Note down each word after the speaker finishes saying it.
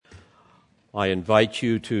I invite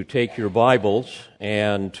you to take your Bibles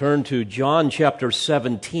and turn to John chapter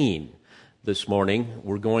 17 this morning.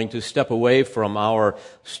 We're going to step away from our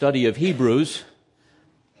study of Hebrews,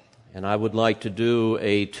 and I would like to do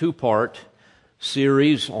a two-part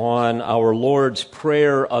series on our Lord's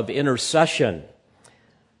Prayer of Intercession.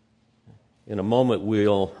 In a moment,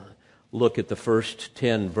 we'll look at the first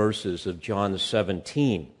 10 verses of John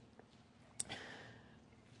 17.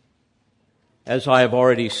 As I have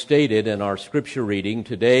already stated in our scripture reading,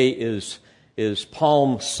 today is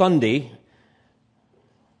Palm Sunday,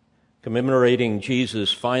 commemorating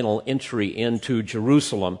Jesus' final entry into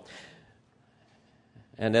Jerusalem.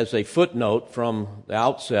 And as a footnote from the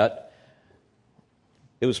outset,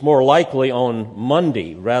 it was more likely on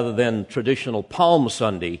Monday rather than traditional Palm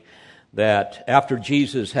Sunday that after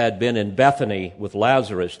Jesus had been in Bethany with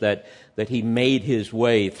Lazarus, that he made his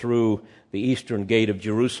way through the eastern gate of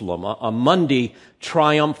Jerusalem. A Monday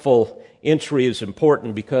triumphal entry is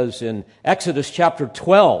important because in Exodus chapter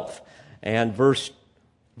 12 and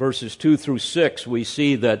verses 2 through 6, we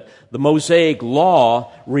see that the Mosaic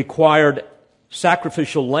law required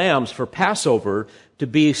sacrificial lambs for Passover to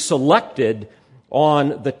be selected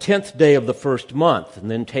on the 10th day of the first month and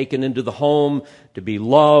then taken into the home to be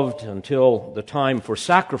loved until the time for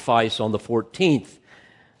sacrifice on the 14th.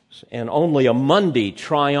 And only a Monday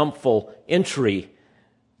triumphal entry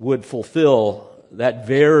would fulfill that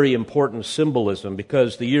very important symbolism,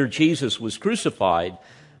 because the year Jesus was crucified,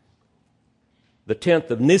 the 10th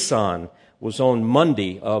of Nisan, was on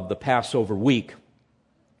Monday of the Passover week.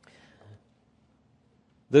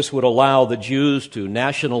 This would allow the Jews to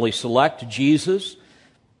nationally select Jesus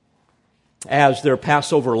as their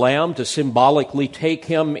Passover lamb, to symbolically take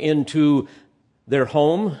him into their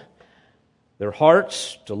home, their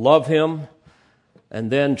hearts, to love him,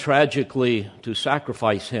 and then tragically to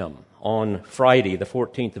sacrifice him on Friday, the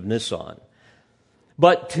 14th of Nisan.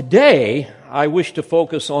 But today, I wish to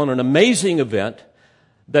focus on an amazing event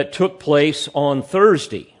that took place on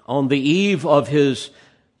Thursday, on the eve of his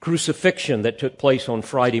crucifixion that took place on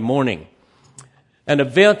Friday morning. An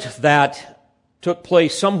event that took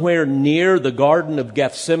place somewhere near the Garden of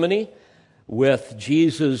Gethsemane with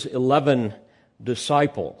Jesus' 11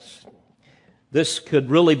 disciples. This could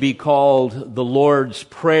really be called the Lord's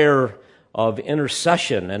Prayer of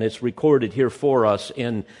Intercession, and it's recorded here for us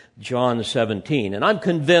in John 17. And I'm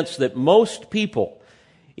convinced that most people,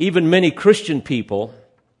 even many Christian people,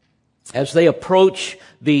 as they approach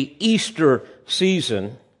the Easter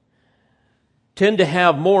season, tend to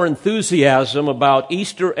have more enthusiasm about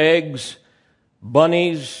Easter eggs,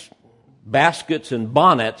 bunnies, baskets, and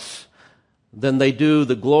bonnets than they do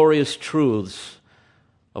the glorious truths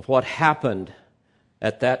of what happened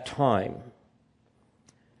at that time.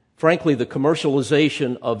 Frankly, the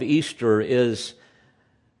commercialization of Easter is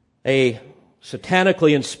a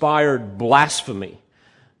satanically inspired blasphemy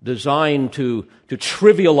designed to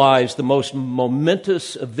trivialize the most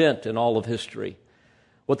momentous event in all of history.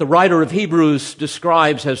 What the writer of Hebrews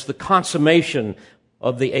describes as the consummation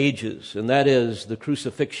of the ages, and that is the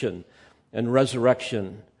crucifixion and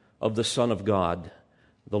resurrection of the Son of God,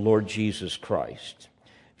 the Lord Jesus Christ.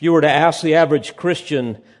 If you were to ask the average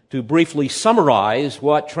Christian to briefly summarize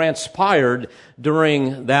what transpired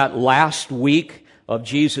during that last week of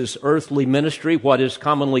Jesus' earthly ministry, what is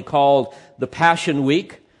commonly called the Passion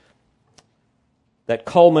Week, that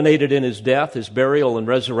culminated in his death, his burial, and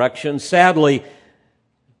resurrection, sadly,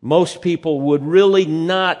 most people would really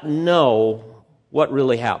not know what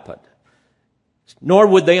really happened, nor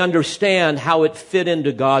would they understand how it fit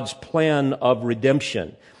into God's plan of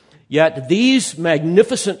redemption. Yet these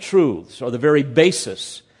magnificent truths are the very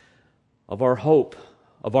basis of our hope,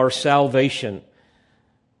 of our salvation.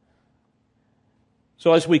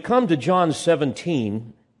 So as we come to John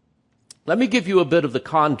 17, let me give you a bit of the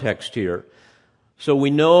context here so we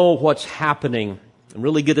know what's happening and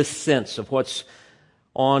really get a sense of what's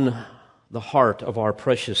on the heart of our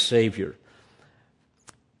precious Savior.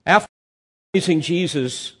 After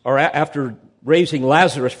raising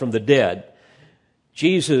Lazarus from the dead,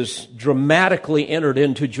 Jesus dramatically entered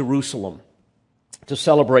into Jerusalem to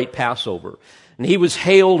celebrate Passover. And he was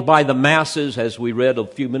hailed by the masses, as we read a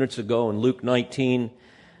few minutes ago in Luke 19.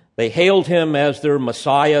 They hailed him as their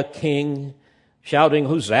Messiah King, shouting,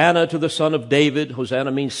 "Hosanna to the Son of David."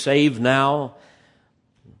 Hosanna means save now.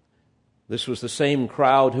 This was the same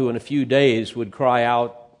crowd who in a few days would cry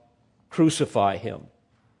out, "Crucify him."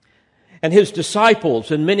 And his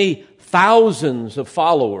disciples and many thousands of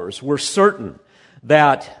followers were certain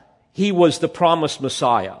that he was the promised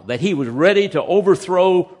Messiah, that he was ready to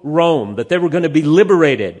overthrow Rome, that they were going to be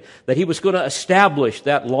liberated, that he was going to establish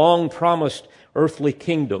that long-promised earthly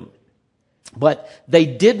kingdom. But they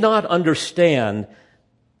did not understand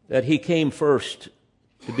that he came first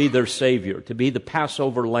to be their Savior, to be the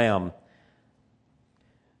Passover lamb.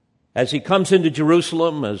 As he comes into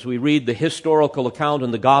Jerusalem, as we read the historical account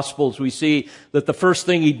in the Gospels, we see that the first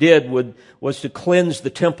thing he did was to cleanse the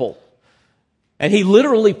temple. And he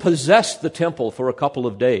literally possessed the temple for a couple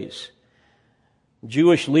of days.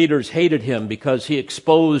 Jewish leaders hated him because he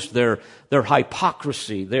exposed their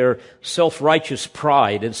hypocrisy, their self-righteous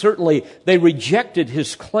pride, and certainly they rejected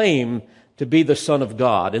his claim to be the Son of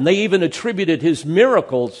God, and they even attributed his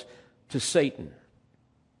miracles to Satan.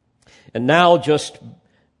 And now, just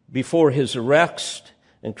before his arrest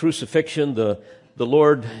and crucifixion, the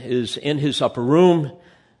Lord is in his upper room,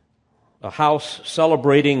 a house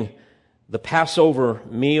celebrating the Passover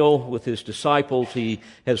meal with his disciples. He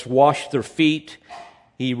has washed their feet.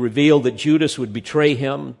 He revealed that Judas would betray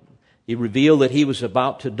him. He revealed that he was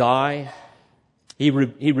about to die. He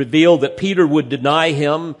revealed that Peter would deny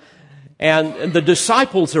him. And the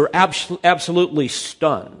disciples are absolutely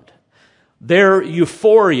stunned. Their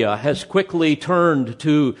euphoria has quickly turned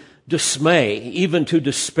to dismay, even to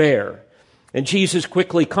despair. And Jesus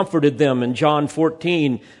quickly comforted them in John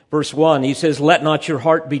 14, verse 1. He says, "Let not your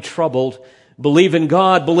heart be troubled. Believe in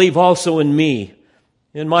God, believe also in me.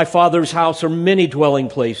 In my Father's house are many dwelling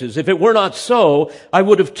places. If it were not so, I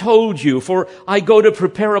would have told you, for I go to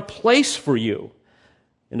prepare a place for you.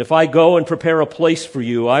 And if I go and prepare a place for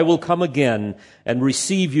you, I will come again and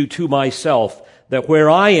receive you to myself, that where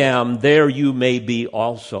I am, there you may be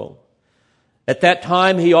also." At that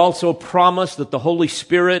time, he also promised that the Holy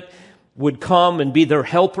Spirit would come and be their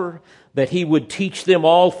helper, that he would teach them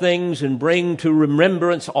all things and bring to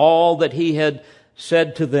remembrance all that he had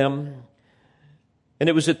said to them. And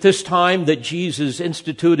it was at this time that Jesus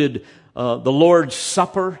instituted the Lord's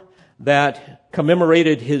Supper that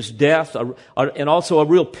commemorated his death, and also a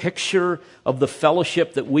real picture of the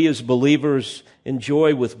fellowship that we as believers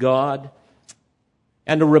enjoy with God,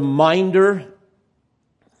 and a reminder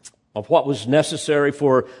of what was necessary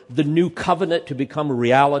for the new covenant to become a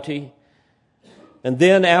reality. And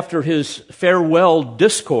then after his farewell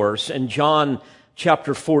discourse in John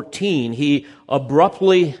chapter 14, he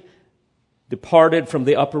abruptly departed from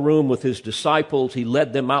the upper room with his disciples. He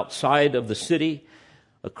led them outside of the city,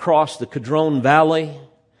 across the Kidron Valley,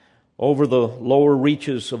 over the lower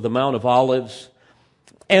reaches of the Mount of Olives.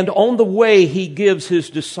 And on the way, he gives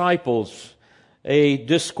his disciples a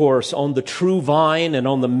discourse on the true vine and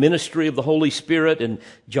on the ministry of the Holy Spirit in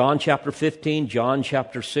John chapter 15, John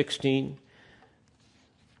chapter 16.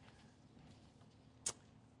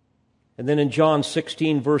 And then in John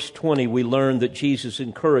 16, verse 20, we learn that Jesus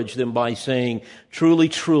encouraged them by saying, "Truly,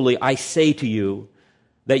 truly, I say to you,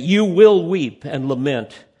 that you will weep and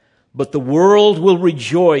lament, but the world will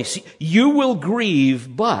rejoice. You will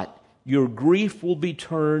grieve, but your grief will be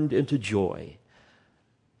turned into joy."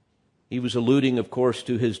 He was alluding, of course,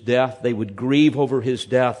 to his death. They would grieve over his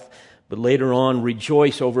death, but later on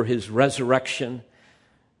rejoice over his resurrection.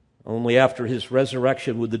 Only after his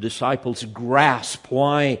resurrection would the disciples grasp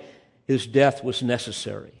why his death was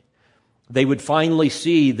necessary. They would finally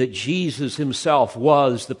see that Jesus himself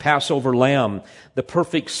was the Passover lamb, the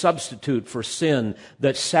perfect substitute for sin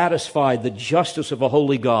that satisfied the justice of a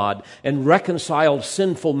holy God and reconciled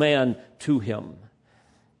sinful man to him.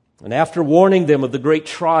 And after warning them of the great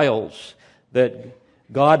trials that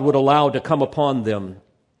God would allow to come upon them,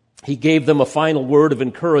 he gave them a final word of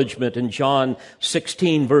encouragement in John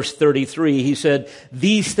 16, verse 33. He said,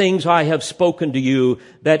 "These things I have spoken to you,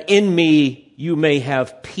 that in me you may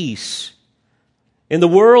have peace. In the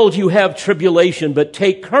world you have tribulation, but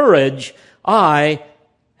take courage, I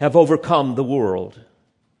have overcome the world."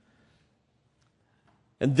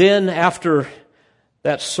 And then after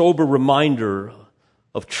that sober reminder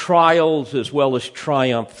of trials as well as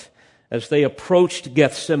triumph, as they approached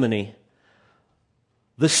Gethsemane,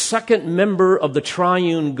 the second member of the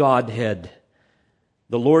triune Godhead,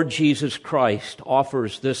 the Lord Jesus Christ,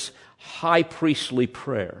 offers this high priestly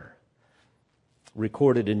prayer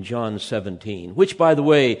recorded in John 17, which, by the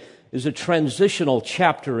way, is a transitional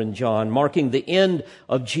chapter in John, marking the end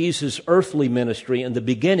of Jesus' earthly ministry and the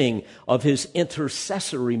beginning of his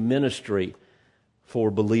intercessory ministry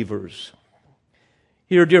for believers.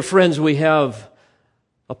 Here, dear friends, we have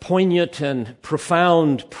a poignant and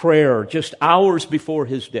profound prayer just hours before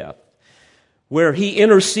his death, where he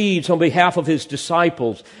intercedes on behalf of his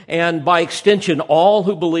disciples and, by extension, all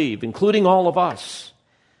who believe, including all of us,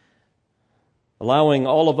 allowing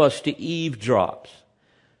all of us to eavesdrop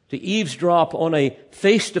on a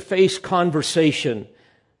face-to-face conversation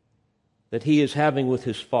that he is having with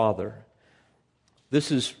his Father.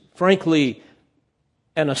 This is, frankly,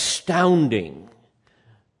 an astounding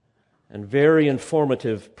and very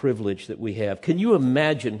informative privilege that we have. Can you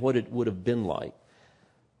imagine what it would have been like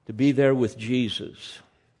to be there with Jesus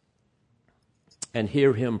and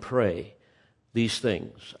hear him pray these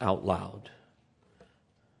things out loud?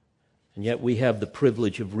 And yet we have the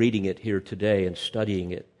privilege of reading it here today and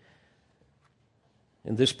studying it.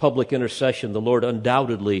 In this public intercession, the Lord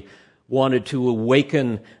undoubtedly wanted to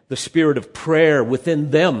awaken the spirit of prayer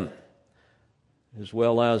within them as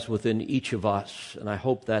well as within each of us. And I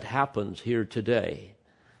hope that happens here today.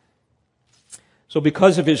 So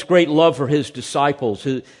because of his great love for his disciples,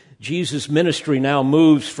 Jesus' ministry now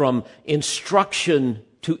moves from instruction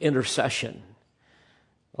to intercession.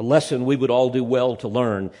 A lesson we would all do well to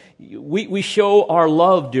learn. We show our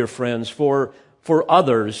love, dear friends, for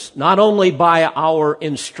others, not only by our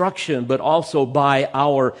instruction, but also by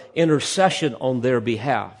our intercession on their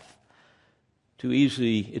behalf.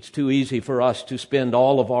 It's too easy for us to spend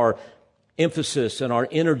all of our emphasis and our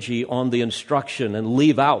energy on the instruction and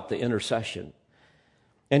leave out the intercession.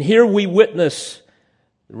 And here we witness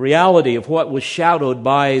the reality of what was shadowed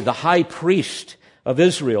by the high priest of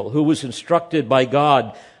Israel, who was instructed by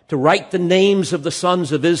God to write the names of the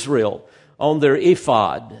sons of Israel on their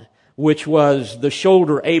ephod, which was the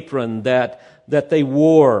shoulder apron that they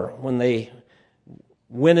wore when they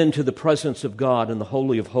went into the presence of God in the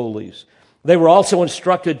Holy of Holies. They were also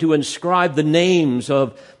instructed to inscribe the names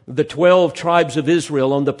of the 12 tribes of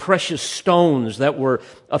Israel on the precious stones that were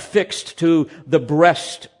affixed to the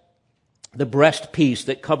breastpiece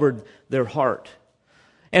that covered their heart.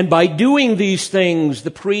 And by doing these things, the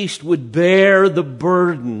priest would bear the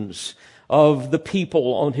burdens of the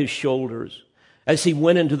people on his shoulders as he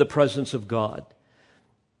went into the presence of God.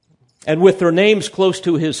 And with their names close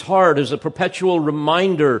to his heart as a perpetual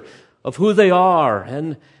reminder of who they are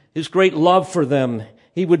and his great love for them,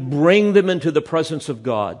 he would bring them into the presence of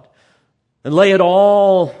God and lay it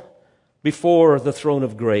all before the throne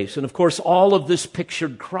of grace. And of course, all of this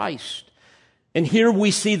pictured Christ. And here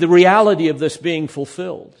we see the reality of this being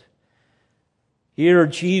fulfilled. Here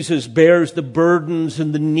Jesus bears the burdens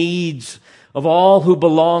and the needs of all who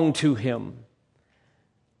belong to him.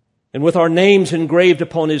 And with our names engraved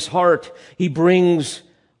upon his heart, he brings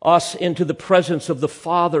us into the presence of the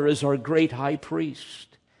Father as our great high priest.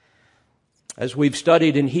 As we've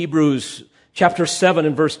studied in Hebrews chapter 7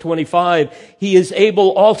 and verse 25, he is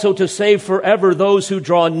able also to save forever those who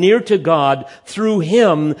draw near to God through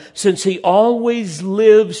him, since he always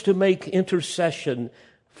lives to make intercession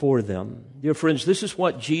for them. Dear friends, this is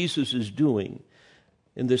what Jesus is doing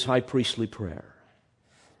in this high priestly prayer.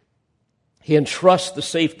 He entrusts the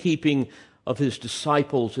safekeeping of his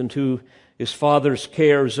disciples into his Father's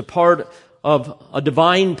care as a part of a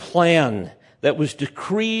divine plan that was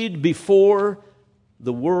decreed before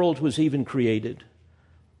the world was even created.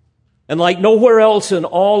 And like nowhere else in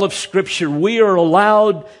all of Scripture, we are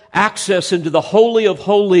allowed access into the Holy of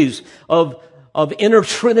Holies of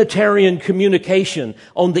inter-Trinitarian communication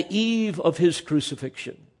on the eve of his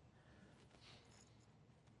crucifixion.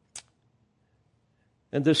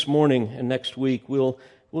 And this morning and next week, we'll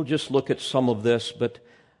just look at some of this, but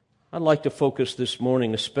I'd like to focus this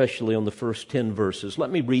morning especially on the first 10 verses.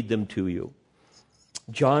 Let me read them to you.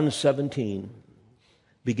 John 17,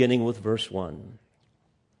 beginning with verse 1.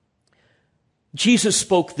 Jesus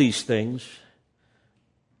spoke these things,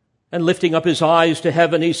 and lifting up his eyes to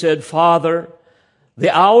heaven, he said, Father, the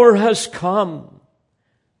hour has come.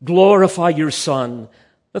 Glorify your Son,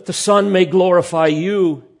 that the Son may glorify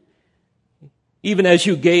you, even as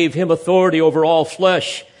you gave him authority over all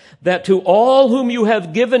flesh, that to all whom you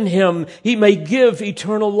have given him, he may give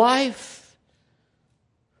eternal life.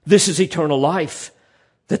 This is eternal life,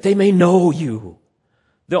 that they may know you,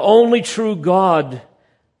 the only true God,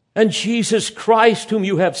 and Jesus Christ whom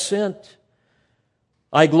you have sent.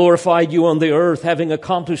 I glorified you on the earth, having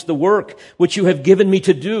accomplished the work which you have given me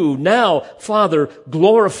to do. Now, Father,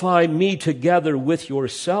 glorify me together with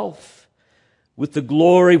yourself, with the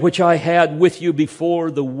glory which I had with you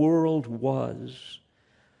before the world was.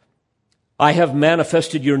 I have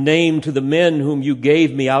manifested your name to the men whom you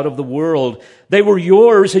gave me out of the world. They were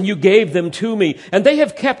yours, and you gave them to me, and they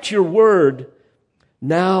have kept your word.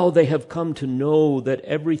 Now they have come to know that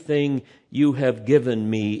everything you have given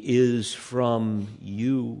me is from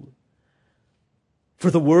you. For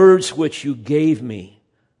the words which you gave me,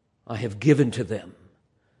 I have given to them,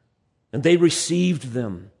 and they received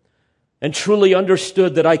them, and truly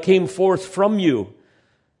understood that I came forth from you,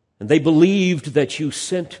 and they believed that you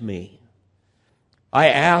sent me. I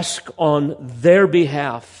ask on their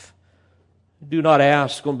behalf. Do not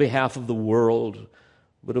ask on behalf of the world,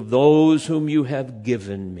 but of those whom you have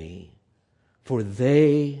given me, for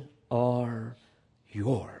they are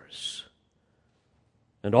yours.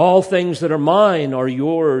 And all things that are mine are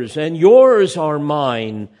yours, and yours are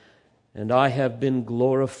mine, and I have been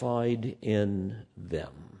glorified in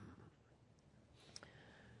them.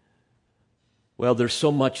 Well, there's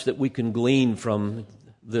so much that we can glean from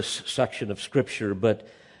this section of Scripture, but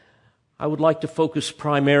I would like to focus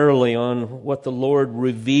primarily on what the Lord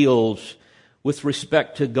reveals with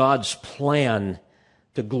respect to God's plan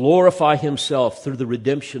to glorify Himself through the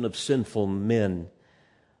redemption of sinful men.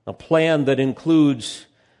 A plan that includes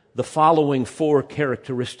the following four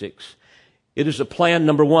characteristics. It is a plan,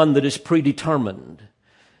 number one, that is predetermined.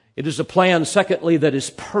 It is a plan, secondly, that is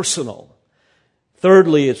personal.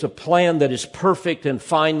 Thirdly, it's a plan that is perfect. And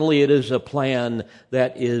finally, it is a plan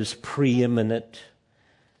that is preeminent.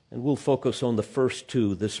 And we'll focus on the first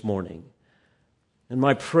two this morning. And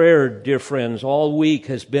my prayer, dear friends, all week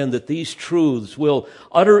has been that these truths will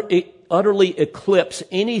utterly eclipse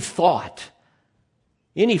any thought,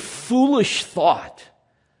 any foolish thought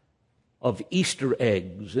of Easter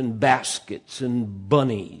eggs and baskets and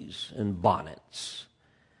bunnies and bonnets,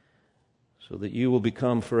 so that you will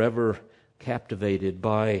become forever captivated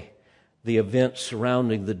by the events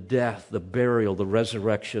surrounding the death, the burial, the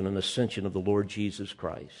resurrection, and ascension of the Lord Jesus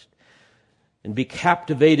Christ. And be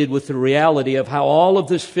captivated with the reality of how all of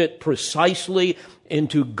this fit precisely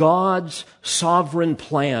into God's sovereign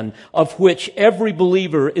plan, of which every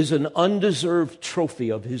believer is an undeserved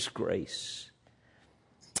trophy of His grace.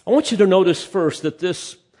 I want you to notice first that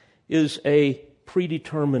this is a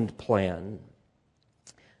predetermined plan.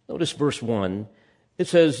 Notice verse 1. It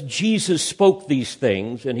says, Jesus spoke these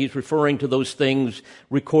things, and He's referring to those things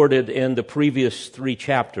recorded in the previous 3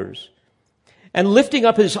 chapters. And lifting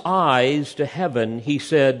up His eyes to heaven, He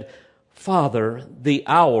said, Father, the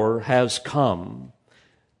hour has come.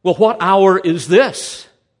 Well, what hour is this?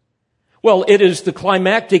 Well, it is the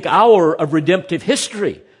climactic hour of redemptive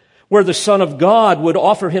history, where the Son of God would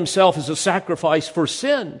offer Himself as a sacrifice for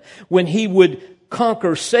sin, when He would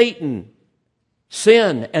conquer Satan,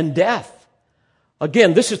 sin, and death.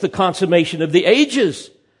 Again, this is the consummation of the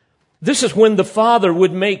ages. This is when the Father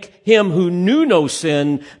would make Him who knew no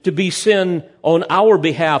sin to be sin on our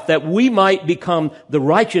behalf, that we might become the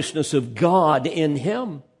righteousness of God in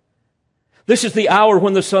Him. This is the hour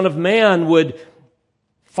when the Son of Man would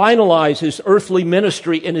finalize His earthly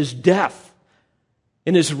ministry in His death,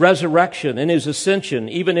 in His resurrection, in His ascension,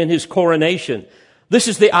 even in His coronation. This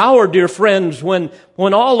is the hour, dear friends, when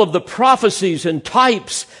all of the prophecies and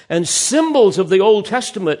types and symbols of the Old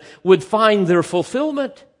Testament would find their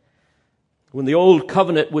fulfillment. When the Old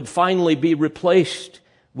Covenant would finally be replaced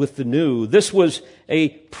with the New. This was a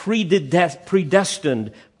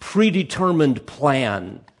predestined, predetermined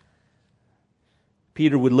plan.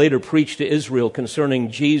 Peter would later preach to Israel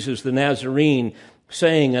concerning Jesus the Nazarene,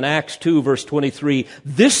 saying in Acts 2, verse 23,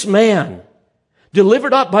 this man,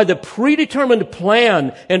 delivered up by the predetermined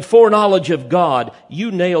plan and foreknowledge of God,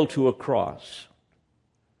 you nailed to a cross.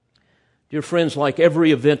 Dear friends, like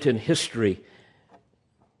every event in history,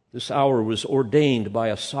 this hour was ordained by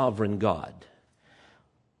a sovereign God.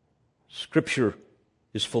 Scripture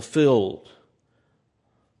is fulfilled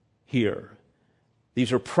here.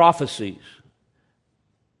 These are prophecies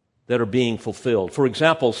that are being fulfilled. For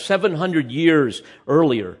example, 700 years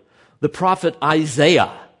earlier, the prophet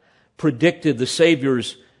Isaiah predicted the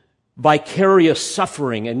Savior's vicarious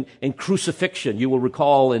suffering and crucifixion. You will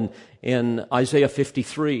recall in Isaiah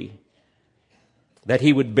 53 that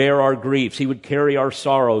He would bear our griefs, He would carry our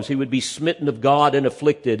sorrows, He would be smitten of God and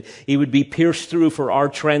afflicted, He would be pierced through for our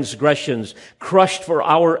transgressions, crushed for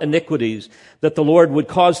our iniquities, that the Lord would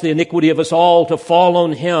cause the iniquity of us all to fall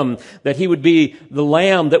on Him, that He would be the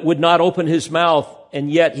lamb that would not open His mouth,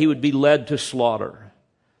 and yet He would be led to slaughter.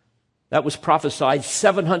 That was prophesied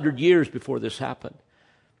 700 years before this happened.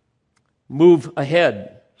 Move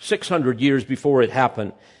ahead 600 years before it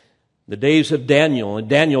happened. The days of Daniel, in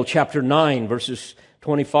Daniel chapter 9, verses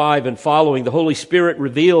 25 and following, the Holy Spirit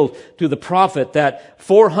revealed to the prophet that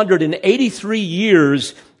 483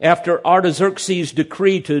 years after Artaxerxes'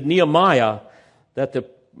 decree to Nehemiah, that the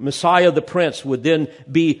Messiah, the Prince, would then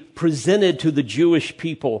be presented to the Jewish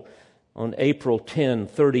people on April 10,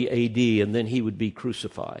 30 AD, and then He would be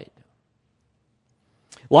crucified.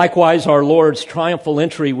 Likewise, our Lord's triumphal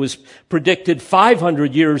entry was predicted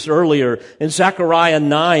 500 years earlier in Zechariah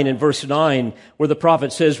 9 and verse 9, where the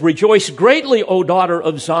prophet says, Rejoice greatly, O daughter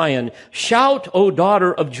of Zion. Shout, O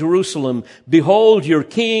daughter of Jerusalem. Behold, your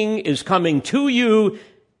king is coming to you.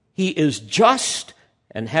 He is just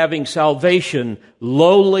and having salvation,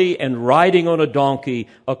 lowly and riding on a donkey,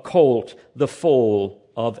 a colt, the foal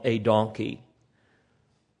of a donkey.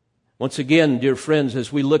 Once again, dear friends,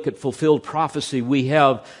 as we look at fulfilled prophecy, we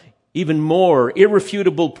have even more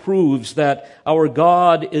irrefutable proofs that our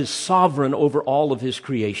God is sovereign over all of His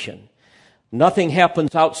creation. Nothing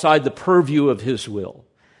happens outside the purview of His will.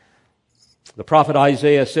 The prophet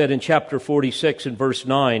Isaiah said in chapter 46 and verse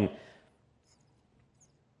 9,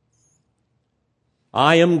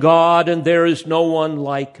 I am God and there is no one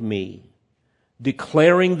like me,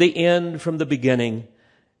 declaring the end from the beginning,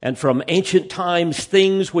 and from ancient times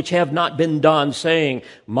things which have not been done, saying,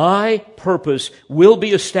 my purpose will be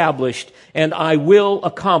established, and I will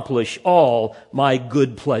accomplish all my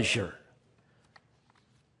good pleasure.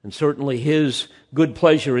 And certainly His good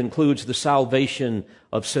pleasure includes the salvation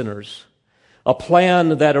of sinners, a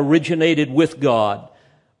plan that originated with God,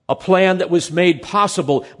 a plan that was made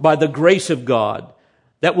possible by the grace of God,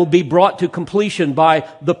 that will be brought to completion by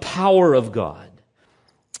the power of God.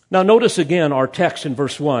 Now notice again our text in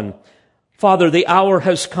verse 1. Father, the hour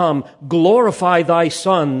has come. Glorify thy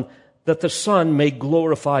Son, that the Son may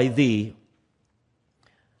glorify thee.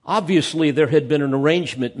 Obviously, there had been an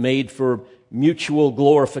arrangement made for mutual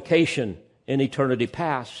glorification in eternity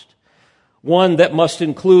past, one that must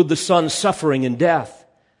include the Son's suffering and death.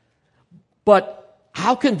 But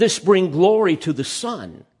how can this bring glory to the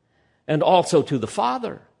Son and also to the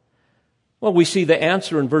Father? Well, we see the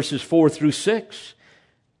answer in verses 4 through 6.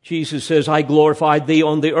 Jesus says, I glorified thee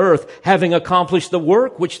on the earth, having accomplished the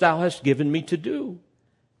work which thou hast given me to do.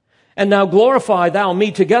 And now glorify thou me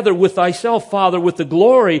together with thyself, Father, with the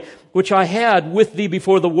glory which I had with thee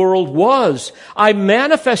before the world was. I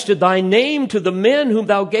manifested thy name to the men whom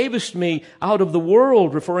thou gavest me out of the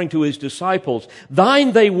world, referring to his disciples.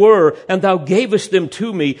 Thine they were, and thou gavest them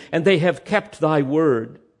to me, and they have kept thy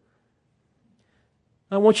word.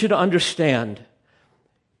 I want you to understand,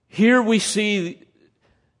 here we see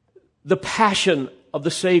the passion of the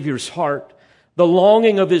Savior's heart, the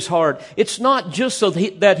longing of His heart. It's not just so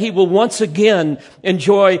that He will once again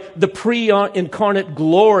enjoy the pre-incarnate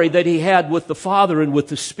glory that He had with the Father and with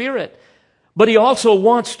the Spirit, but He also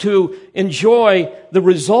wants to enjoy the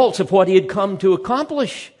results of what He had come to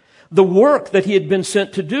accomplish, the work that He had been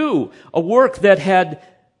sent to do, a work that had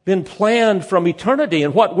been planned from eternity.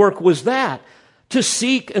 And what work was that? To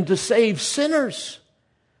seek and to save sinners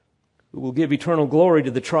who will give eternal glory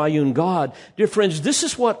to the triune God. Dear friends, this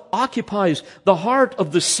is what occupies the heart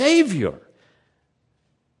of the Savior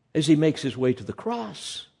as He makes His way to the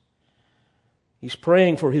cross. He's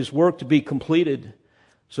praying for His work to be completed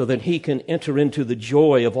so that He can enter into the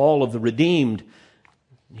joy of all of the redeemed.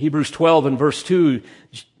 In Hebrews 12 and verse 2,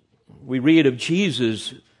 we read of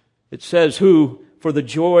Jesus. It says, who for the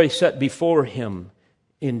joy set before Him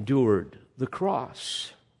endured the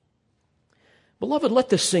cross. Beloved, let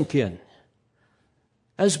this sink in.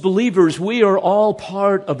 As believers, we are all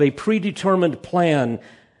part of a predetermined plan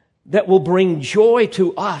that will bring joy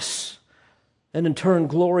to us and in turn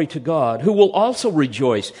glory to God, who will also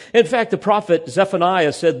rejoice. In fact, the prophet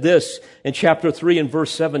Zephaniah said this in chapter 3 and verse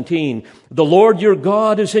 17, the Lord your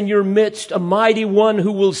God is in your midst, a mighty one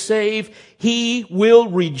who will save. He will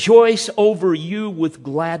rejoice over you with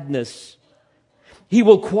gladness. He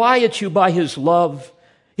will quiet you by His love.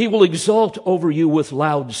 He will exult over you with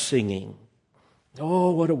loud singing.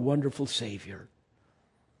 Oh, what a wonderful Savior.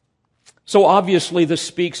 So obviously this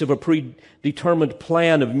speaks of a predetermined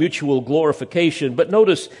plan of mutual glorification. But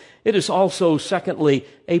notice, it is also, secondly,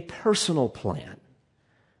 a personal plan.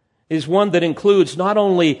 It is one that includes not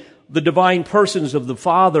only the divine persons of the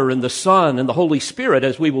Father and the Son and the Holy Spirit,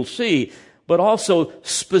 as we will see, but also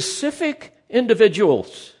specific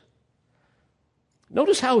individuals.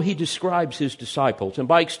 Notice how He describes His disciples, and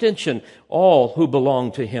by extension, all who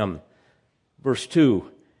belong to Him. Verse 2,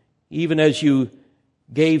 even as you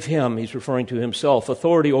gave Him, He's referring to Himself,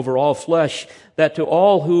 authority over all flesh, that to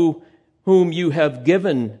all whom you have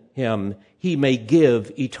given Him, He may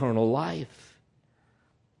give eternal life.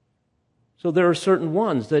 So there are certain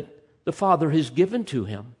ones that the Father has given to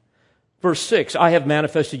Him. Verse 6, I have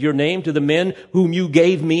manifested your name to the men whom you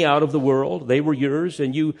gave me out of the world. They were yours,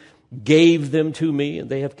 and you gave them to me, and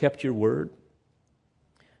they have kept your word.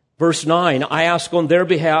 Verse 9, I ask on their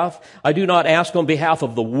behalf. I do not ask on behalf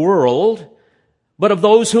of the world, but of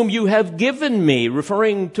those whom you have given me,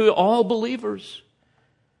 referring to all believers.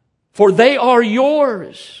 For they are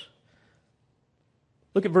yours.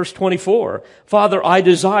 Look at verse 24. Father, I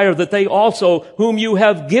desire that they also, whom you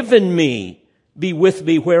have given me, be with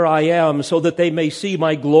me where I am, so that they may see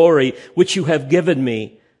my glory, which you have given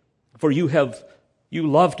me. For you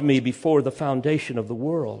loved me before the foundation of the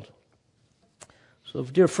world. So,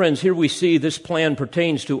 dear friends, here we see this plan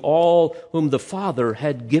pertains to all whom the Father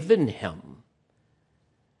had given Him.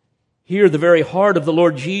 Here, the very heart of the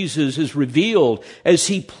Lord Jesus is revealed as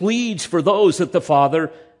he pleads for those that the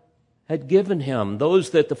Father had given him, those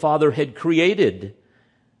that the Father had created.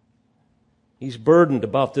 He's burdened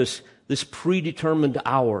about this predetermined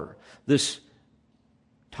hour, this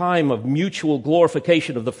time of mutual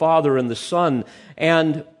glorification of the Father and the Son,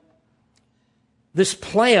 and this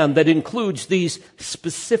plan that includes these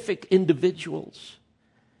specific individuals.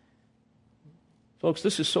 Folks,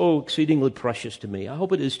 this is so exceedingly precious to me. I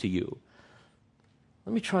hope it is to you.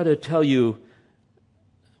 Let me try to tell you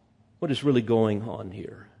what is really going on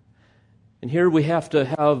here. And here we have to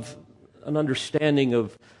have an understanding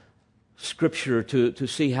of Scripture to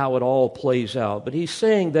see how it all plays out. But he's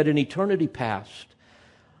saying that in eternity past,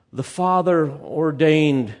 the Father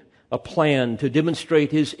ordained a plan to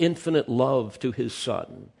demonstrate his infinite love to his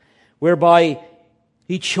Son, whereby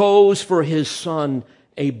he chose for his Son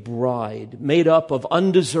a bride made up of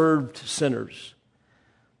undeserved sinners,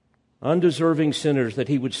 undeserving sinners that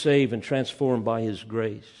he would save and transform by his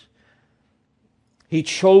grace. He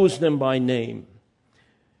chose them by name.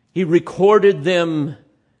 He recorded them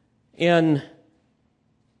in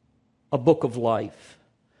a book of life.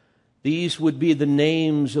 These would be the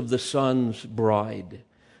names of the Son's bride,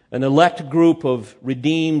 an elect group of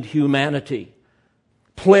redeemed humanity,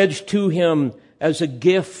 pledged to him as a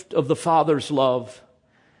gift of the Father's love,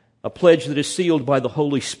 a pledge that is sealed by the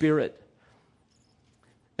Holy Spirit.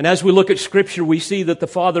 And as we look at Scripture, we see that the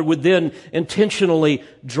Father would then intentionally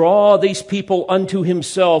draw these people unto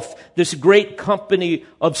himself, this great company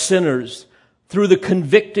of sinners, through the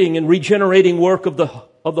convicting and regenerating work of the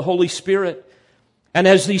Holy Spirit. And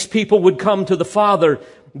as these people would come to the Father,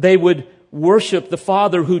 they would worship the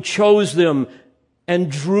Father who chose them and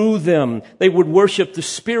drew them. They would worship the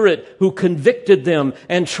Spirit who convicted them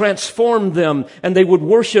and transformed them. And they would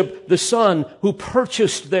worship the Son who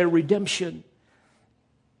purchased their redemption.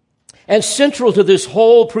 And central to this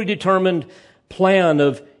whole predetermined plan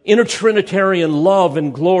of intertrinitarian love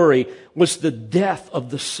and glory was the death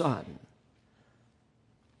of the Son.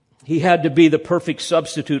 He had to be the perfect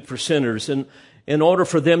substitute for sinners in order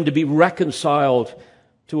for them to be reconciled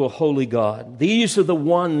to a holy God. These are the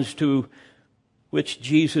ones to which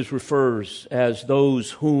Jesus refers as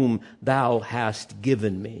those whom thou hast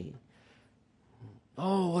given me.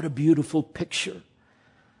 Oh, what a beautiful picture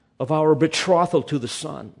of our betrothal to the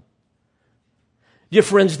Son. Dear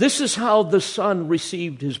friends, this is how the Son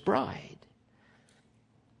received his bride.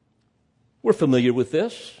 We're familiar with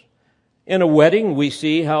this. In a wedding, we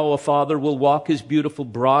see how a father will walk his beautiful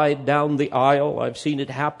bride down the aisle. I've seen it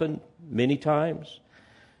happen many times.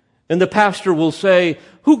 And the pastor will say,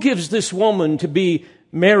 "Who gives this woman to be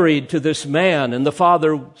married to this man?" And the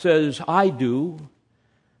father says, "I do."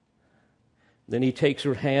 Then he takes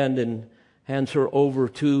her hand and hands her over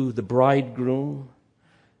to the bridegroom.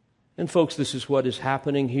 And folks, this is what is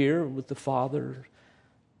happening here with the Father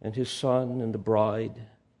and his Son and the bride.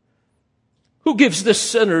 Who gives this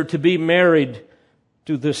sinner to be married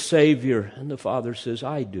to this Savior? And the Father says,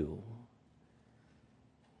 "I do."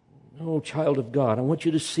 Oh, child of God, I want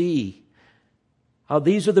you to see how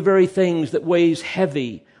these are the very things that weighs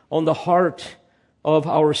heavy on the heart of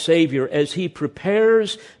our Savior as he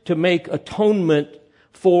prepares to make atonement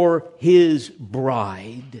for his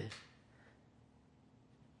bride.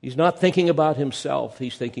 He's not thinking about himself,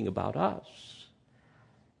 he's thinking about us.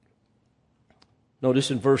 Notice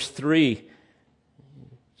in verse 3,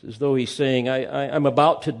 it's as though he's saying, I'm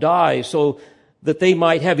about to die so that they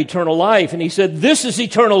might have eternal life. And he said, this is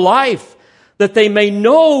eternal life, that they may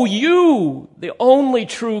know you, the only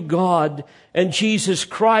true God, and Jesus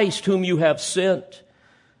Christ, whom you have sent.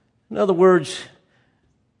 In other words,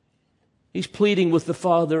 he's pleading with the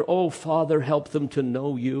Father, "Oh, Father, help them to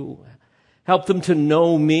know you. Help them to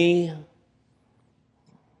know me."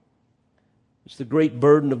 It's the great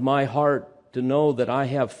burden of my heart to know that I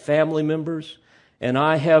have family members and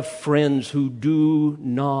I have friends who do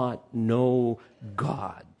not know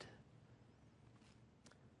God.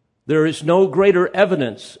 There is no greater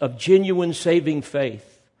evidence of genuine saving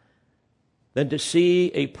faith than to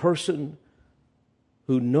see a person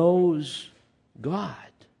who knows God.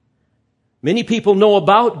 Many people know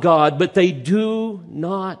about God, but they do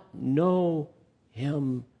not know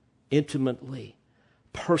Him intimately,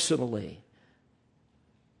 personally.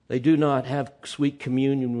 They do not have sweet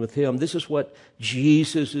communion with Him. This is what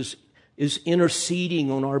Jesus is interceding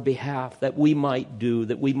on our behalf that we might do,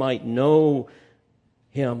 that we might know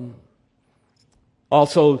Him.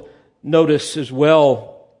 Also, notice as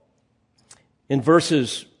well in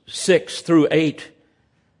verses 6 through 8,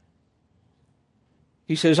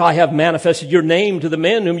 He says, I have manifested your name to the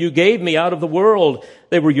men whom you gave me out of the world.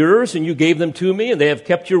 They were yours, and you gave them to me, and they have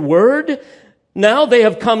kept your word. Now they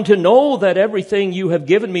have come to know that everything you have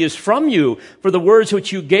given me is from you. For the words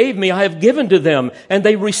which you gave me I have given to them, and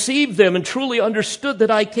they received them and truly understood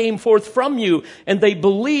that I came forth from you, and they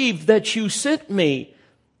believed that you sent me.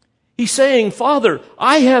 He's saying, Father,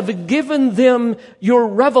 I have given them your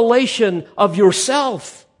revelation of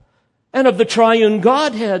yourself and of the triune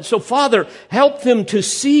Godhead. So, Father, help them to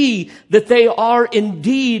see that they are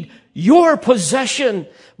indeed your possession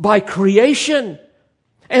by creation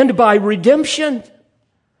and by redemption.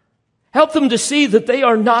 Help them to see that they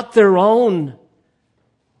are not their own,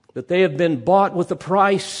 that they have been bought with a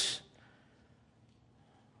price,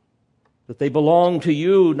 that they belong to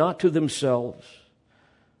you, not to themselves.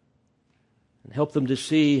 And help them to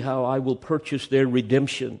see how I will purchase their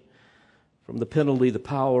redemption from the penalty, the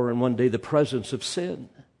power, and one day the presence of sin.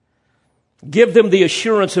 Give them the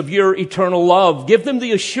assurance of your eternal love. Give them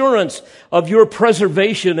the assurance of your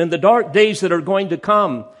preservation in the dark days that are going to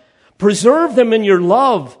come. Preserve them in your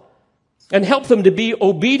love and help them to be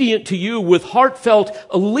obedient to you with heartfelt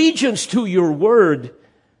allegiance to your word,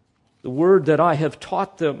 the word that I have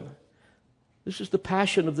taught them. This is the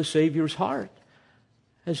passion of the Savior's heart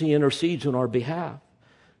as he intercedes on our behalf.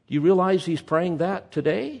 Do you realize he's praying that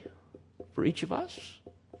today for each of us?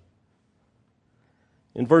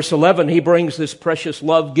 In verse 11, he brings this precious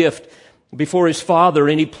love gift before his Father,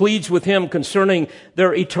 and he pleads with him concerning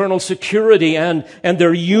their eternal security and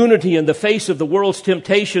their unity in the face of the world's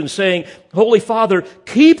temptation, saying, Holy Father,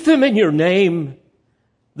 keep them in your name,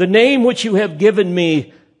 the name which you have given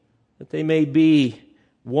me, that they may be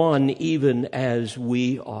one even as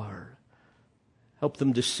we are. Help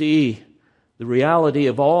them to see the reality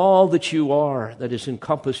of all that you are that is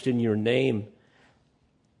encompassed in your name.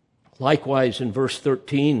 Likewise, in verse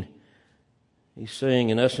 13, he's saying,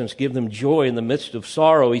 in essence, give them joy in the midst of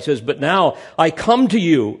sorrow. He says, but now I come to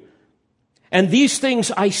you, and these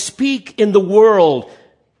things I speak in the world.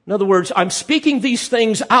 In other words, I'm speaking these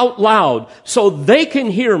things out loud so they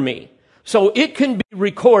can hear me, so it can be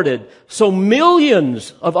recorded, so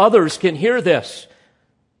millions of others can hear this.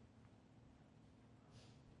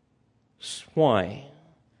 Why?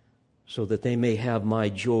 So that they may have my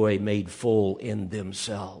joy made full in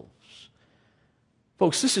themselves.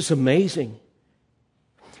 Folks, this is amazing.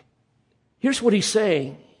 Here's what he's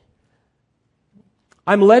saying.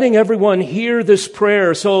 I'm letting everyone hear this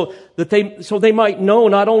prayer so they might know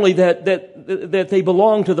not only that they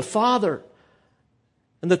belong to the Father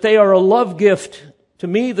and that they are a love gift to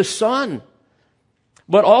me, the Son,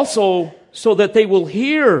 but also so that they will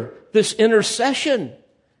hear this intercession.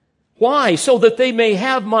 Why? So that they may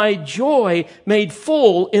have my joy made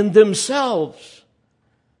full in themselves.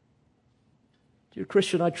 Dear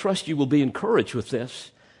Christian, I trust you will be encouraged with this.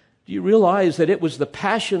 Do you realize that it was the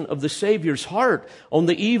passion of the Savior's heart on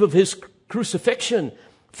the eve of his crucifixion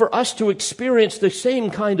for us to experience the same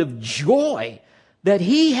kind of joy that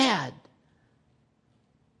he had?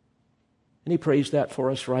 And he prays that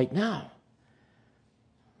for us right now.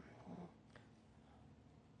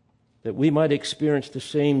 That we might experience the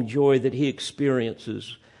same joy that he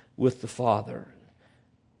experiences with the Father.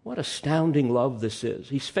 What astounding love this is.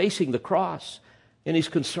 He's facing the cross, and he's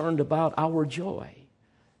concerned about our joy.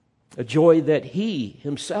 A joy that he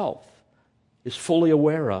himself is fully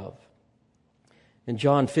aware of. In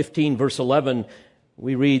John 15, verse 11,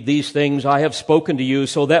 we read, these things I have spoken to you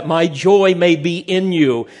so that my joy may be in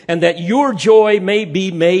you and that your joy may be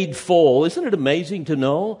made full. Isn't it amazing to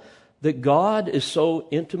know that God is so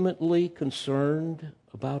intimately concerned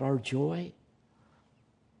about our joy?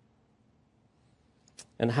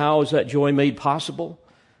 And how is that joy made possible?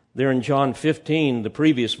 There in John 15, the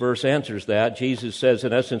previous verse answers that. Jesus says,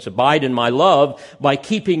 in essence, abide in my love by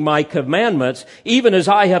keeping my commandments, even as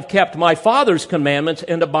I have kept my Father's commandments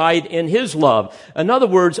and abide in his love. In other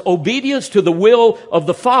words, obedience to the will of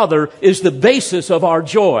the Father is the basis of our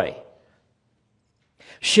joy.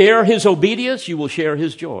 Share his obedience, you will share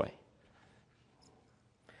his joy.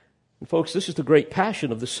 And folks, this is the great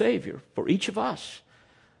passion of the Savior for each of us.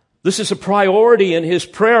 This is a priority in his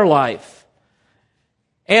prayer life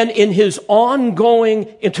and in his ongoing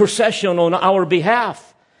intercession on our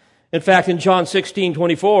behalf. In fact, in John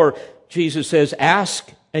 16:24, Jesus says,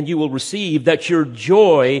 ask and you will receive that your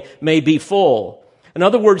joy may be full. In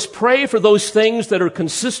other words, pray for those things that are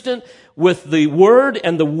consistent with the word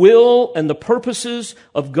and the will and the purposes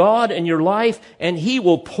of God in your life, and he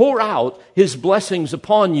will pour out his blessings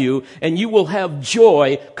upon you, and you will have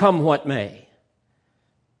joy come what may.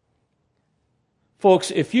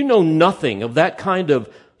 Folks, if you know nothing of that kind of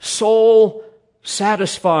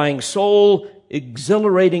soul-satisfying, soul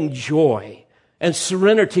exhilarating joy and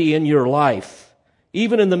serenity in your life,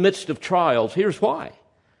 even in the midst of trials. Here's why.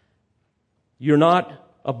 You're not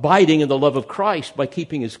abiding in the love of Christ by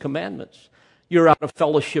keeping His commandments. You're out of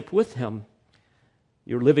fellowship with Him.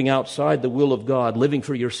 You're living outside the will of God, living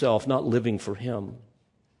for yourself, not living for Him.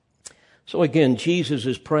 So again, Jesus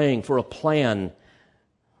is praying for a plan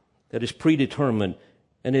that is predetermined,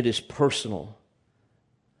 and it is personal,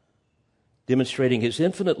 demonstrating His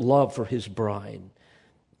infinite love for His bride.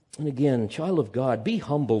 And again, child of God, be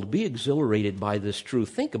humbled, be exhilarated by this truth.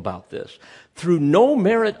 Think about this. Through no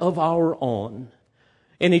merit of our own,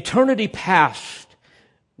 in eternity past,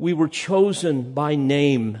 we were chosen by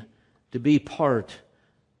name to be part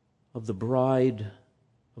of the bride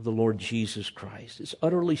of the Lord Jesus Christ. It's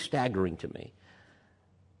utterly staggering to me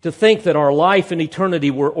to think that our life and eternity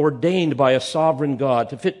were ordained by a sovereign God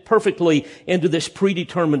to fit perfectly into this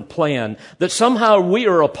predetermined plan, that somehow we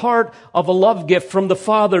are a part of a love gift from the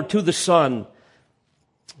Father to the Son.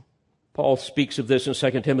 Paul speaks of this in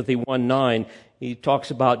 2 Timothy 1:9. He talks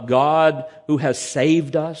about God who has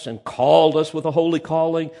saved us and called us with a holy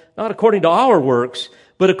calling, not according to our works,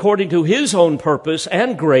 but according to His own purpose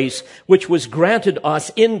and grace, which was granted us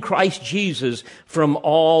in Christ Jesus from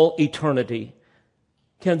all eternity.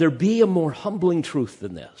 Can there be a more humbling truth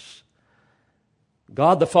than this?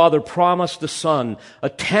 God the Father promised the Son a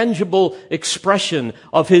tangible expression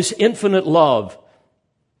of His infinite love.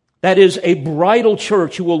 That is, a bridal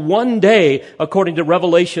church who will one day, according to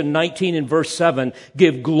Revelation 19 and verse 7,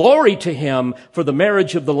 give glory to Him, for the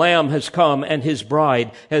marriage of the Lamb has come and His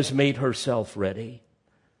bride has made herself ready.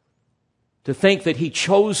 To think that He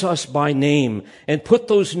chose us by name and put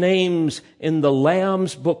those names in the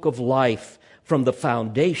Lamb's book of life from the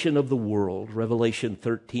foundation of the world, Revelation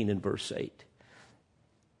 13 and verse 8.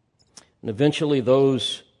 And eventually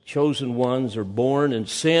those chosen ones are born in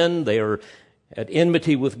sin. They are at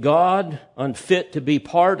enmity with God, unfit to be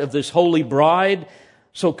part of this holy bride.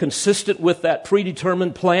 So consistent with that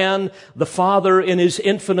predetermined plan, the Father in His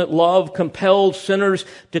infinite love compelled sinners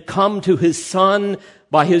to come to His Son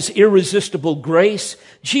by His irresistible grace.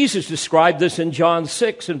 Jesus described this in John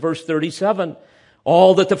 6 and verse 37.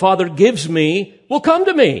 All that the Father gives me will come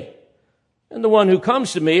to me, and the one who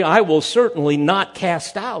comes to me I will certainly not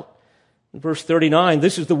cast out. In verse 39,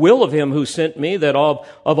 this is the will of Him who sent me, that of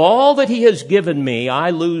all that He has given me,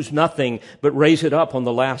 I lose nothing, but raise it up on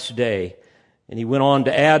the last day. And He went on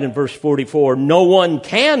to add in verse 44, no one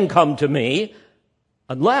can come to me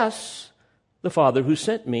unless the Father who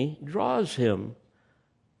sent me draws him.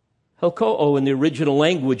 Helko in the original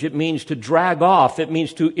language, it means to drag off. It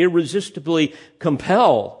means to irresistibly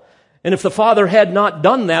compel. And if the Father had not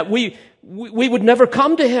done that, we would never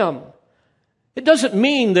come to Him. It doesn't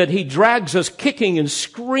mean that He drags us kicking and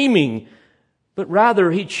screaming, but rather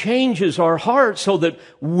He changes our hearts so that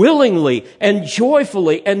willingly and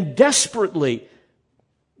joyfully and desperately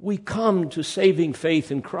we come to saving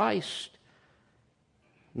faith in Christ.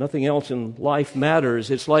 Nothing else in life matters.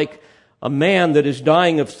 It's like a man that is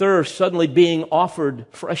dying of thirst suddenly being offered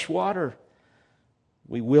fresh water.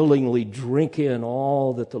 We willingly drink in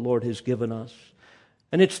all that the Lord has given us.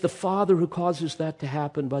 And it's the Father who causes that to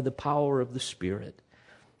happen by the power of the Spirit.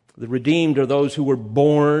 The redeemed are those who were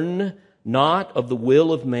born not of the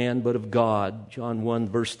will of man, but of God. John 1,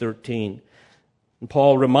 verse 13. And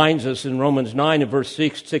Paul reminds us in Romans 9 and verse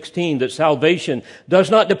 16 that salvation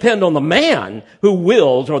does not depend on the man who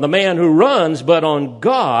wills or the man who runs, but on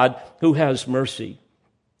God who has mercy.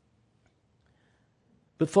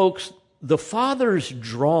 But folks, the Father's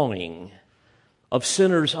drawing of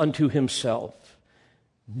sinners unto Himself,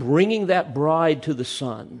 bringing that bride to the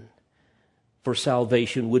Son for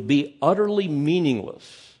salvation, would be utterly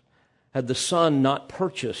meaningless had the Son not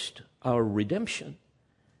purchased our redemption.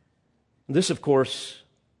 This, of course,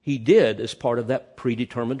 He did as part of that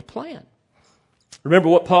predetermined plan. Remember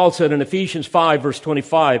what Paul said in Ephesians 5, verse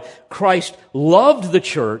 25, Christ loved the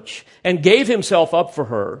church and gave Himself up for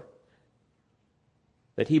her,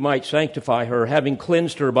 that He might sanctify her, having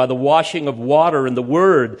cleansed her by the washing of water and the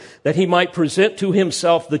word, that He might present to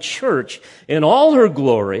Himself the church in all her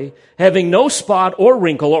glory, having no spot or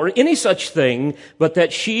wrinkle or any such thing, but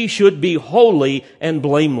that she should be holy and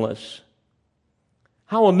blameless.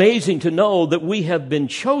 How amazing to know that we have been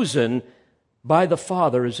chosen by the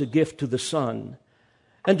Father as a gift to the Son.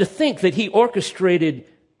 And to think that He orchestrated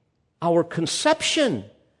our conception,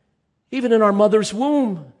 even in our mother's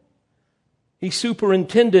womb. He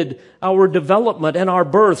superintended our development and our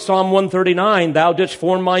birth. Psalm 139, Thou didst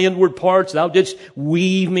form my inward parts, Thou didst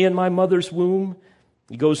weave me in my mother's womb.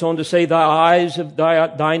 He goes on to say,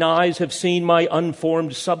 Thine eyes have seen my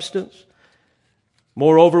unformed substance.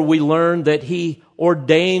 Moreover, we learn that He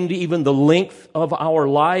ordained even the length of our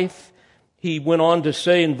life. He went on to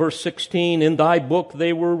say in verse 16, in thy book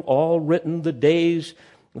they were all written, the days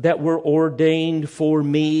that were ordained for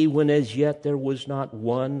me, when as yet there was not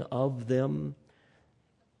one of them.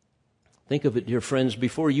 Think of it, dear friends,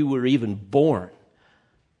 before you were even born,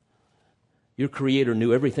 your Creator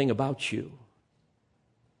knew everything about you.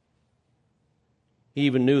 He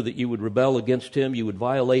even knew that you would rebel against Him, you would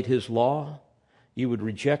violate His law, you would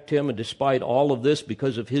reject Him, and despite all of this,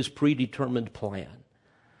 because of His predetermined plan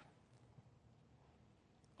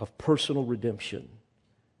of personal redemption,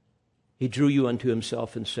 He drew you unto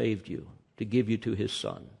Himself and saved you to give you to His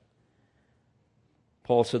Son.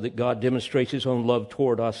 Paul said that God demonstrates His own love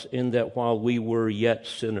toward us in that while we were yet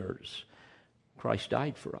sinners, Christ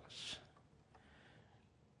died for us.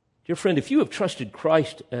 Dear friend, if you have trusted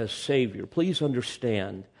Christ as Savior, please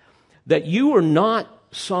understand that you are not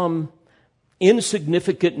some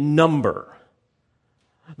insignificant number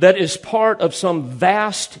that is part of some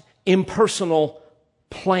vast, impersonal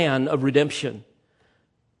plan of redemption.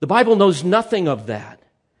 The Bible knows nothing of that.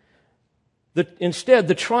 Instead,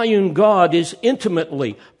 the triune God is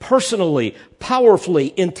intimately, personally,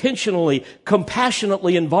 powerfully, intentionally,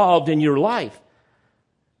 compassionately involved in your life.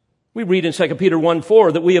 We read in 2 Peter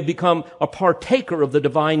 1:4 that we have become a partaker of the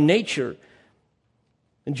divine nature.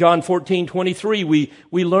 In John 14:23,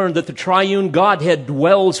 we learn that the triune Godhead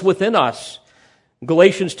dwells within us. In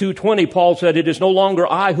Galatians 2:20, Paul said, it is no longer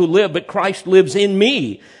I who live, but Christ lives in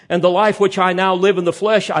me. And the life which I now live in the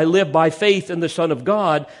flesh, I live by faith in the Son of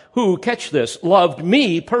God, who, catch this, loved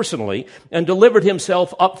me personally and delivered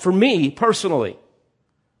Himself up for me personally.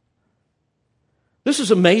 This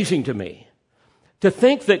is amazing to me. To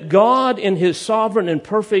think that God in His sovereign and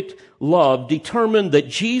perfect love determined that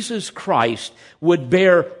Jesus Christ would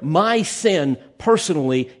bear my sin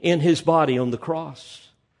personally in His body on the cross.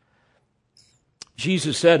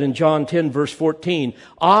 Jesus said in John 10 verse 14,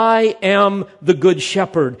 I am the good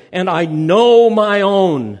shepherd and I know my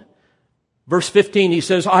own. Verse 15, He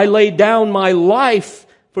says, I lay down my life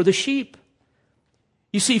for the sheep.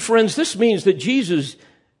 You see, friends, this means that Jesus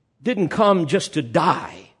didn't come just to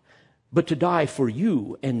die, but to die for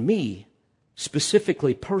you and me,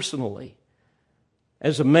 specifically, personally.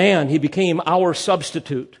 As a man, He became our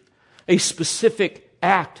substitute, a specific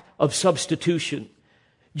act of substitution.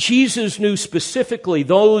 Jesus knew specifically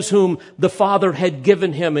those whom the Father had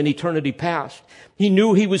given Him in eternity past. He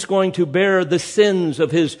knew He was going to bear the sins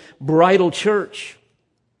of His bridal church.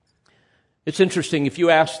 It's interesting, if you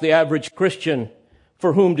ask the average Christian,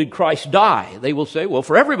 for whom did Christ die? They will say, well,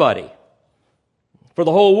 for everybody. For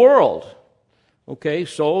the whole world. Okay,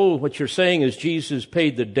 so what you're saying is Jesus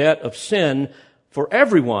paid the debt of sin for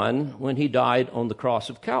everyone when He died on the cross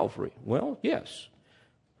of Calvary. Well, yes.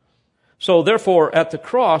 So therefore, at the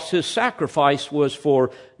cross, His sacrifice was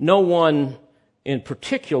for no one in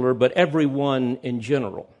particular, but everyone in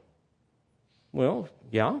general. Well,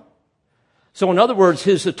 yeah. So in other words,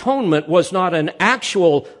 His atonement was not an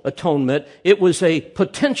actual atonement, it was a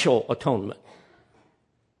potential atonement.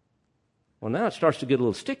 Well, now it starts to get a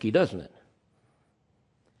little sticky, doesn't it?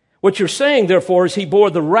 What you're saying, therefore, is He bore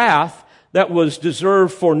the wrath that was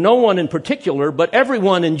deserved for no one in particular, but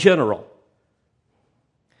everyone in general.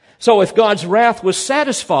 So if God's wrath was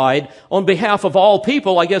satisfied on behalf of all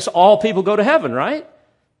people, I guess all people go to heaven, right?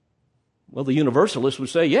 Well, the universalists would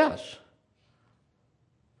say yes.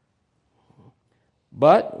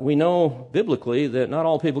 But we know biblically that not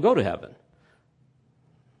all people go to heaven.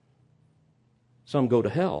 Some go to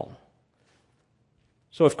hell.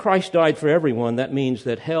 So if Christ died for everyone, that means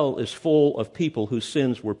that hell is full of people whose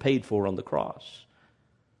sins were paid for on the cross.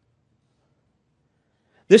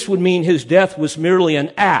 This would mean His death was merely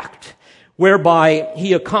an act whereby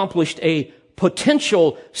He accomplished a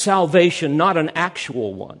potential salvation, not an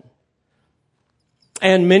actual one.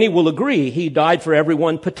 And many will agree He died for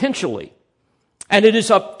everyone potentially. And it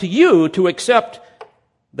is up to you to accept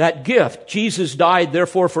that gift. Jesus died,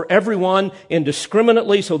 therefore, for everyone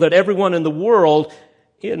indiscriminately so that everyone in the world,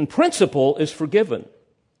 in principle, is forgiven.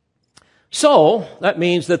 So, that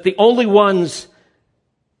means that the only ones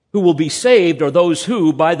who will be saved are those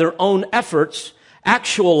who, by their own efforts,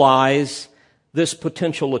 actualize this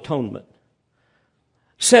potential atonement.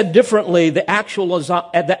 Said differently, the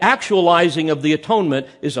actualizing of the atonement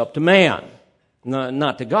is up to man,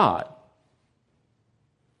 not to God.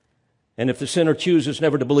 And if the sinner chooses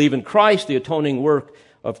never to believe in Christ, the atoning work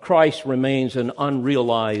of Christ remains an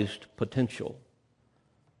unrealized potential.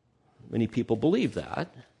 Many people believe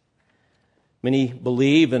that. Many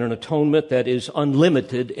believe in an atonement that is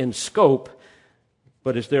unlimited in scope,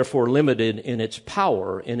 but is therefore limited in its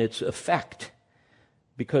power, in its effect.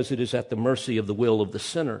 because it is at the mercy of the will of the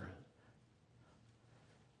sinner.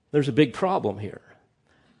 There's a big problem here.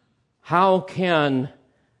 How can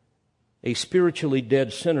a spiritually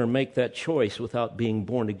dead sinner make that choice without being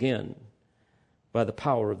born again by the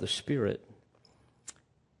power of the Spirit?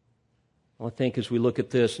 Well, I think as we look at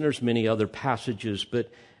this, and there's many other passages,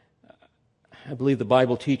 but I believe the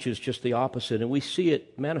Bible teaches just the opposite, and we see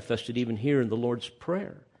it manifested even here in the Lord's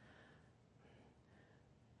Prayer.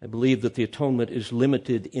 I believe that the atonement is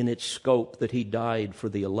limited in its scope, that He died for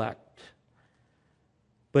the elect.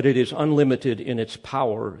 But it is unlimited in its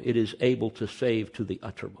power. It is able to save to the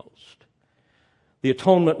uttermost. The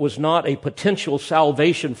atonement was not a potential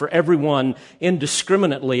salvation for everyone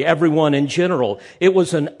indiscriminately, everyone in general. It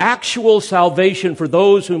was an actual salvation for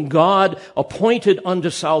those whom God appointed unto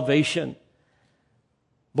salvation.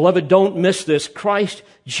 Beloved, don't miss this. Christ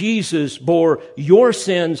Jesus bore your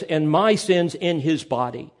sins and my sins in His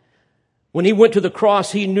body. When He went to the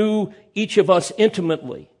cross, He knew each of us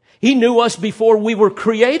intimately. He knew us before we were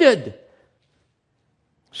created.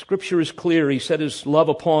 Scripture is clear. He set His love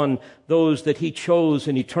upon those that He chose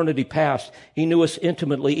in eternity past. He knew us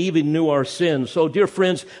intimately, even knew our sins. So, dear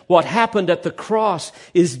friends, what happened at the cross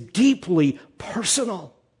is deeply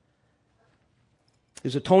personal.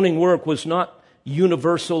 His atoning work was not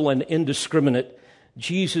universal and indiscriminate.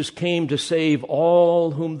 Jesus came to save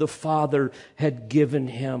all whom the Father had given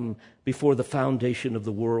Him before the foundation of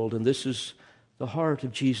the world. And this is the heart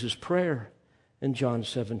of Jesus' prayer in John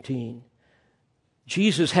 17.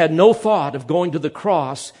 Jesus had no thought of going to the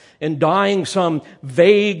cross and dying some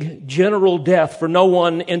vague general death for no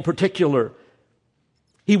one in particular.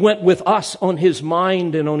 He went with us on His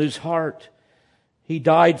mind and on His heart. He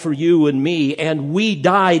died for you and me, and we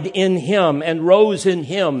died in Him and rose in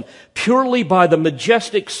Him purely by the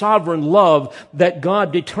majestic sovereign love that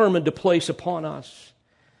God determined to place upon us.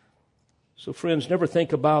 So friends, never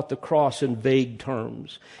think about the cross in vague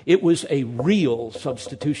terms. It was a real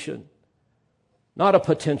substitution, not a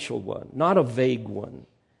potential one, not a vague one.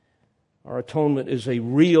 Our atonement is a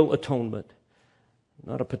real atonement,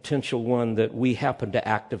 not a potential one that we happen to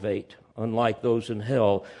activate, unlike those in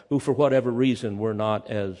hell who, for whatever reason, were not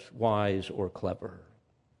as wise or clever.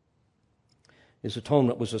 His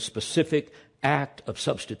atonement was a specific act of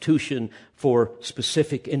substitution for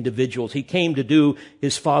specific individuals. He came to do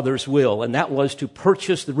His Father's will, and that was to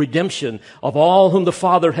purchase the redemption of all whom the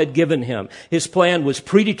Father had given Him. His plan was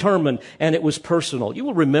predetermined, and it was personal. You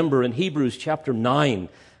will remember in Hebrews chapter 9,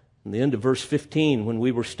 in the end of verse 15, when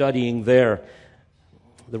we were studying there,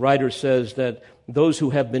 the writer says that those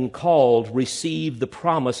who have been called receive the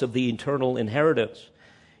promise of the eternal inheritance.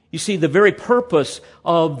 You see, the very purpose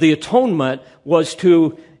of the atonement was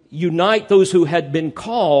to unite those who had been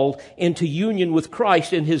called into union with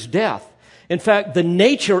Christ in His death. In fact, the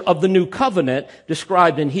nature of the new covenant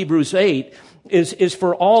described in Hebrews 8 is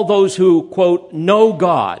for all those who, quote, know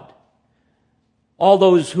God, all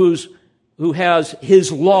those who has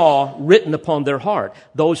His law written upon their heart.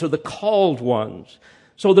 Those are the called ones.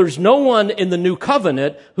 So there's no one in the new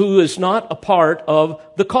covenant who is not a part of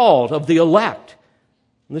the called, of the elect.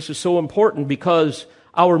 And this is so important because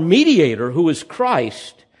our mediator, who is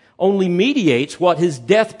Christ, only mediates what His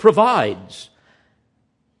death provides.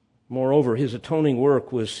 Moreover, His atoning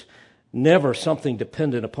work was never something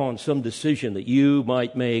dependent upon some decision that you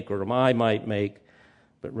might make or I might make,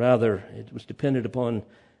 but rather it was dependent upon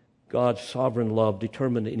God's sovereign love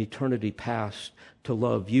determined in eternity past to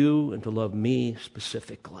love you and to love me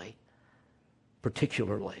specifically,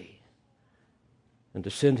 particularly, and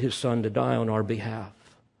to send His Son to die on our behalf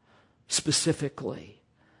specifically,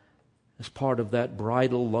 as part of that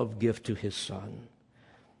bridal love gift to His Son.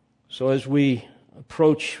 So as we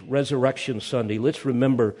approach Resurrection Sunday, let's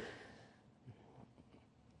remember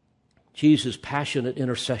Jesus' passionate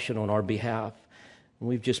intercession on our behalf. And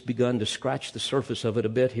we've just begun to scratch the surface of it a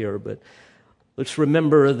bit here, but let's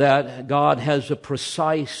remember that God has a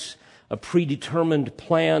precise, a predetermined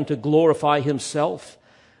plan to glorify Himself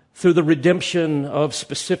through the redemption of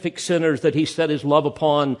specific sinners that He set His love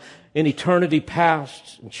upon in eternity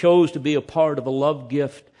past and chose to be a part of a love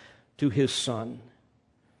gift to His Son.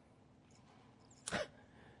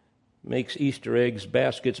 Makes Easter eggs,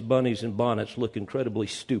 baskets, bunnies, and bonnets look incredibly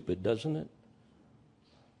stupid, doesn't it?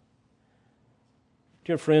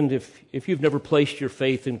 Dear friend, if you've never placed your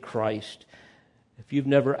faith in Christ, if you've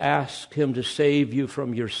never asked Him to save you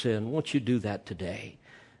from your sin, won't you do that today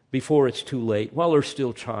before it's too late, while there's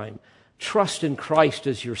still time? Trust in Christ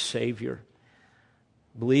as your Savior.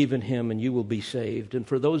 Believe in Him and you will be saved. And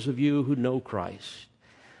for those of you who know Christ,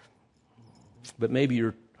 but maybe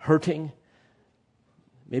you're hurting,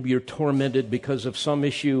 Maybe you're tormented because of some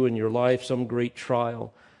issue in your life, some great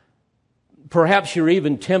trial. Perhaps you're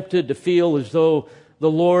even tempted to feel as though the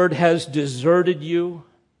Lord has deserted you.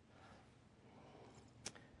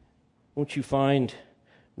 Won't you find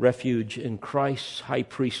refuge in Christ's high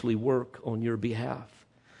priestly work on your behalf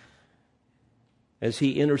as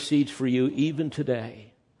He intercedes for you even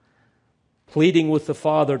today, pleading with the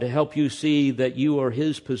Father to help you see that you are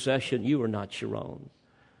His possession, you are not your own.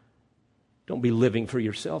 Don't be living for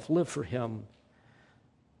yourself, live for Him.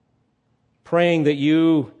 Praying that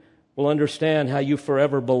you will understand how you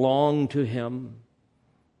forever belong to Him.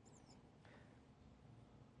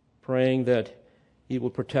 Praying that He will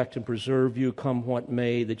protect and preserve you come what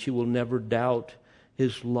may, that you will never doubt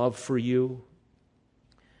His love for you.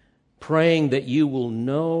 Praying that you will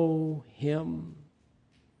know Him,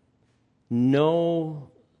 know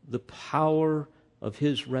the power of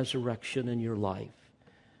His resurrection in your life,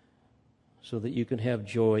 so that you can have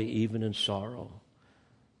joy even in sorrow.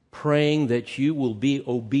 Praying that you will be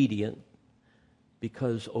obedient,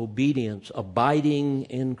 because obedience, abiding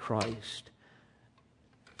in Christ,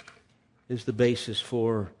 is the basis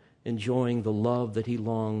for enjoying the love that He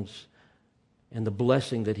longs and the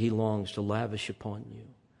blessing that He longs to lavish upon you.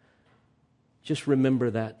 Just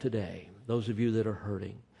remember that today, those of you that are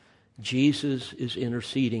hurting. Jesus is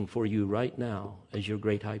interceding for you right now as your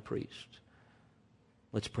great high priest.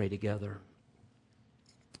 Let's pray together.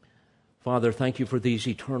 Father, thank you for these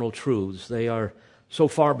eternal truths. They are so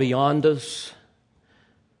far beyond us.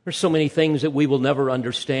 There's so many things that we will never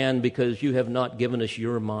understand because you have not given us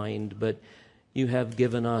your mind, but you have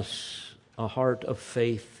given us a heart of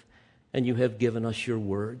faith, and you have given us your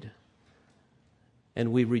word.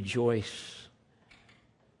 And we rejoice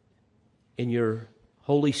in your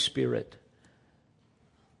Holy Spirit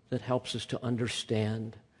that helps us to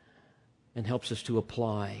understand and helps us to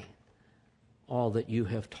apply all that you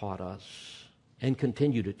have taught us and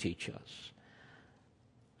continue to teach us.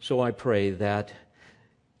 So I pray that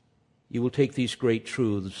you will take these great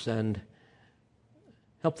truths and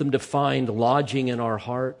help them to find lodging in our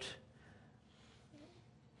heart.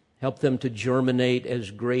 Help them to germinate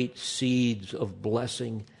as great seeds of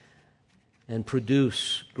blessing and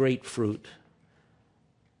produce great fruit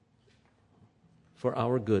for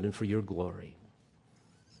our good and for your glory.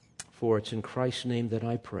 For it's in Christ's name that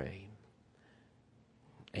I pray.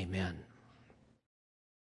 Amen.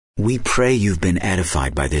 We pray you've been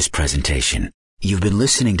edified by this presentation. You've been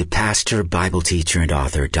listening to pastor, Bible teacher, and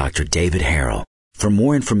author Dr. David Harrell. For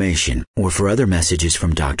more information or for other messages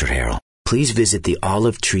from Dr. Harrell, please visit the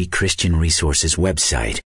Olive Tree Christian Resources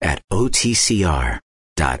website at otcr.org.